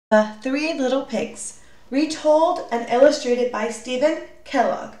The Three Little Pigs, retold and illustrated by Stephen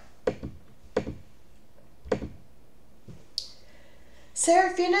Kellogg.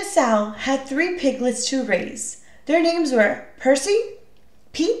 Seraphina Sow had 3 piglets to raise. Their names were Percy,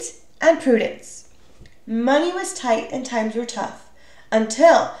 Pete, and Prudence. Money was tight and times were tough,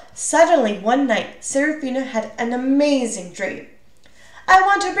 until suddenly one night Seraphina had an amazing dream. "I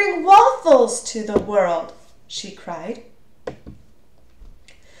want to bring waffles to the world," she cried.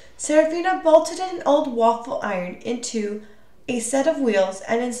 Seraphina bolted an old waffle iron into a set of wheels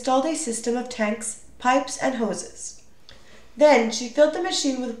and installed a system of tanks, pipes, and hoses. Then she filled the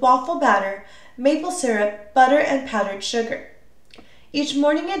machine with waffle batter, maple syrup, butter, and powdered sugar. Each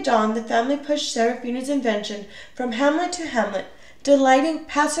morning at dawn, the family pushed Seraphina's invention from hamlet to hamlet, delighting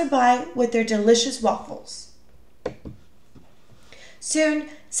passerby with their delicious waffles. Soon,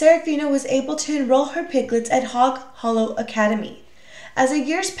 Seraphina was able to enroll her piglets at Hog Hollow Academy. As the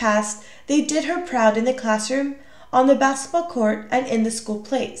years passed, they did her proud in the classroom, on the basketball court, and in the school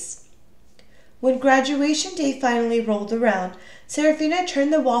plays. When graduation day finally rolled around, Seraphina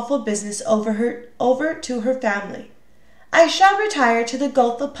turned the waffle business over to her family. "I shall retire to the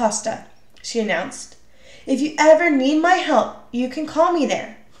Gulf of Pasta," she announced. "If you ever need my help, you can call me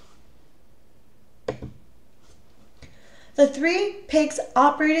there." The 3 pigs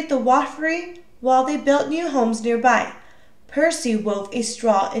operated the wafflery while they built new homes nearby. Percy wove a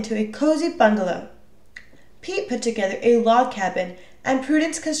straw into a cozy bungalow. Pete put together a log cabin, and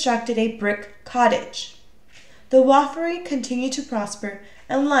Prudence constructed a brick cottage. The wafflery continued to prosper,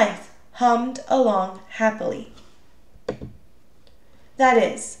 and life hummed along happily. That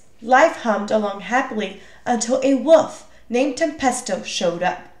is, life hummed along happily until a wolf named Tempesto showed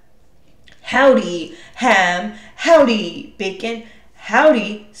up. "Howdy, ham, howdy, bacon,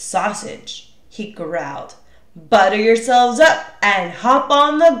 howdy, sausage," he growled. "Butter yourselves up and hop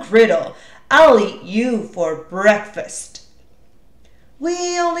on the griddle. I'll eat you for breakfast."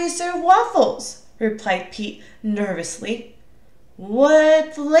 "We only serve waffles," replied Pete nervously.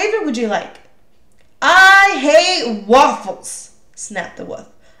 "What flavor would you like?" "I hate waffles," snapped the wolf.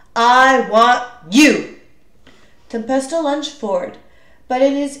 "I want you." Tempesto lunged forward, but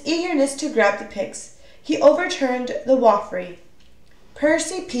in his eagerness to grab the pigs, he overturned the wafflery.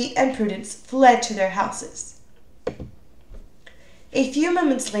 Percy, Pete, and Prudence fled to their houses. A few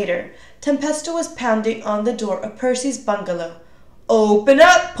moments later, Tempesto was pounding on the door of Percy's bungalow. "Open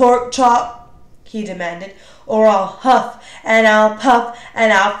up, pork chop," he demanded, "or I'll huff and I'll puff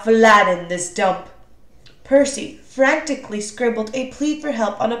and I'll flatten this dump." Percy frantically scribbled a plea for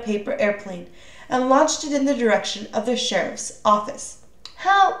help on a paper airplane and launched it in the direction of the sheriff's office.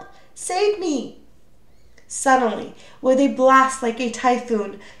 "Help! Save me!" Suddenly, with a blast like a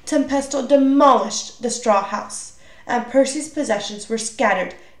typhoon, Tempesto demolished the straw house, and Percy's possessions were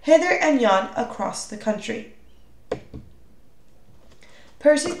scattered hither and yon across the country.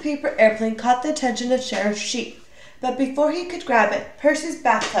 Percy's paper airplane caught the attention of Sheriff Sheep, but before he could grab it, Percy's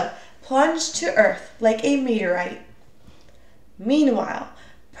bathtub plunged to earth like a meteorite. Meanwhile,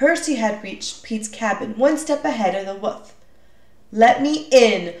 Percy had reached Pete's cabin one step ahead of the wolf. "Let me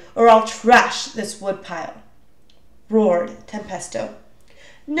in, or I'll trash this woodpile," roared Tempesto.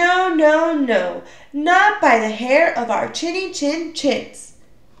 "No, no, no, not by the hair of our chinny chin chins,"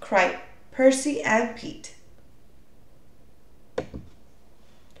 cried Percy and Pete.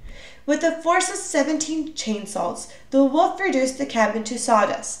 With the force of 17 chainsaws, the wolf reduced the cabin to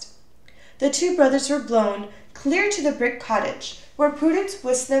sawdust. The 2 brothers were blown clear to the brick cottage, where Prudence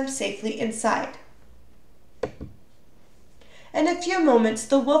whisked them safely inside. In a few moments,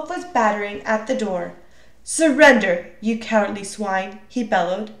 the wolf was battering at the door. "Surrender, you cowardly swine," he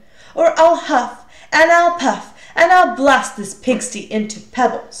bellowed, "or I'll huff and I'll puff and I'll blast this pigsty into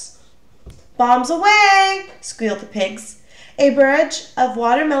pebbles." "Bombs away!" squealed the pigs. A barrage of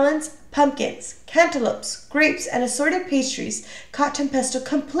watermelons, pumpkins, cantaloupes, grapes, and assorted pastries caught Tempesto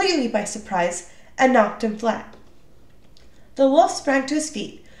completely by surprise and knocked him flat. The wolf sprang to his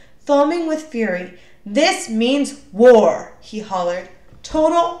feet, foaming with fury. "This means war," he hollered.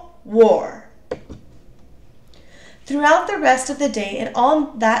 "Total war." Throughout the rest of the day and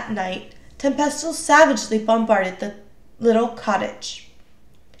all that night, Tempesto savagely bombarded the little cottage.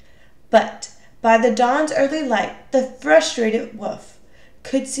 But by the dawn's early light, the frustrated wolf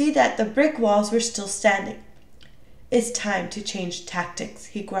could see that the brick walls were still standing. "It's time to change tactics,"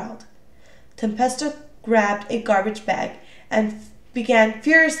 he growled. Tempesto grabbed a garbage bag and began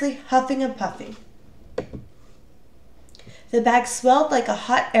furiously huffing and puffing. The bag swelled like a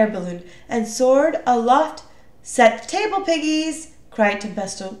hot air balloon and soared aloft. "Set the table, piggies!" cried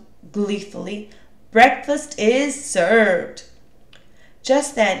Tempesto gleefully. "Breakfast is served."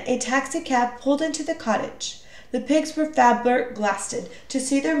 Just then, a taxicab pulled into the cottage. The pigs were flabbergasted to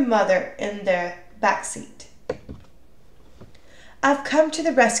see their mother in their back seat. "I've come to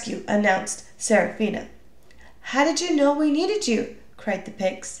the rescue," announced Serafina. "How did you know we needed you?" cried the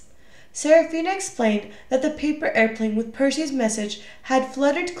pigs. Serafina explained that the paper airplane with Percy's message had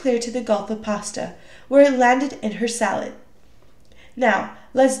fluttered clear to the Gulf of Pasta, where it landed in her salad. "Now,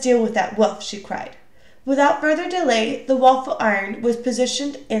 let's deal with that wolf," she cried. Without further delay, the waffle iron was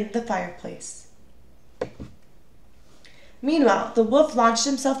positioned in the fireplace. Meanwhile, the wolf launched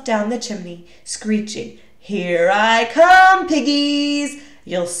himself down the chimney, screeching, "Here I come, piggies!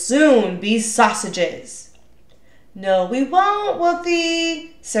 You'll soon be sausages!" "No, we won't,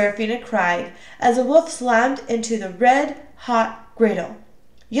 Wolfie!" Serafina cried as the wolf slammed into the red-hot griddle.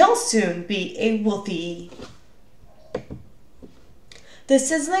 "You'll soon be a wolfie!" The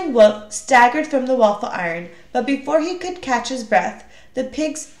sizzling wolf staggered from the waffle iron, but before he could catch his breath, the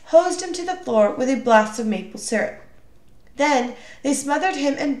pigs hosed him to the floor with a blast of maple syrup. Then they smothered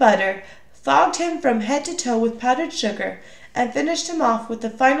him in butter, fogged him from head to toe with powdered sugar, and finished him off with a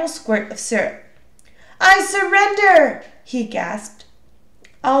final squirt of syrup. "I surrender!" he gasped.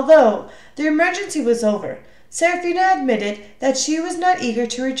 Although the emergency was over, Serafina admitted that she was not eager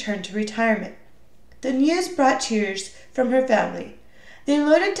to return to retirement. The news brought tears from her family. They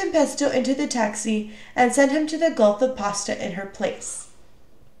loaded Tempesto into the taxi and sent him to the Gulf of Pasta in her place.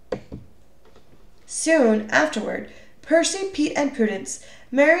 Soon afterward, Percy, Pete, and Prudence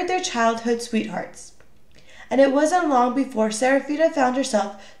married their childhood sweethearts. And it wasn't long before Serafina found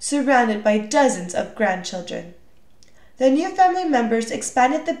herself surrounded by dozens of grandchildren. The new family members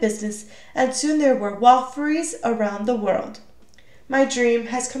expanded the business, and soon there were waffleries around the world. "My dream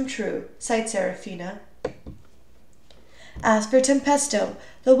has come true," sighed Serafina. As for Tempesto,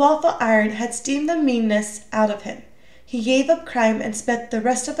 the waffle iron had steamed the meanness out of him. He gave up crime and spent the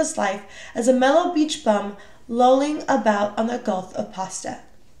rest of his life as a mellow beach bum lolling about on the Gulf of Pasta.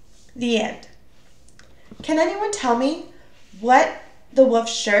 The end. Can anyone tell me what the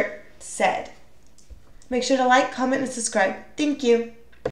wolf's shirt said? Make sure to like, comment, and subscribe. Thank you.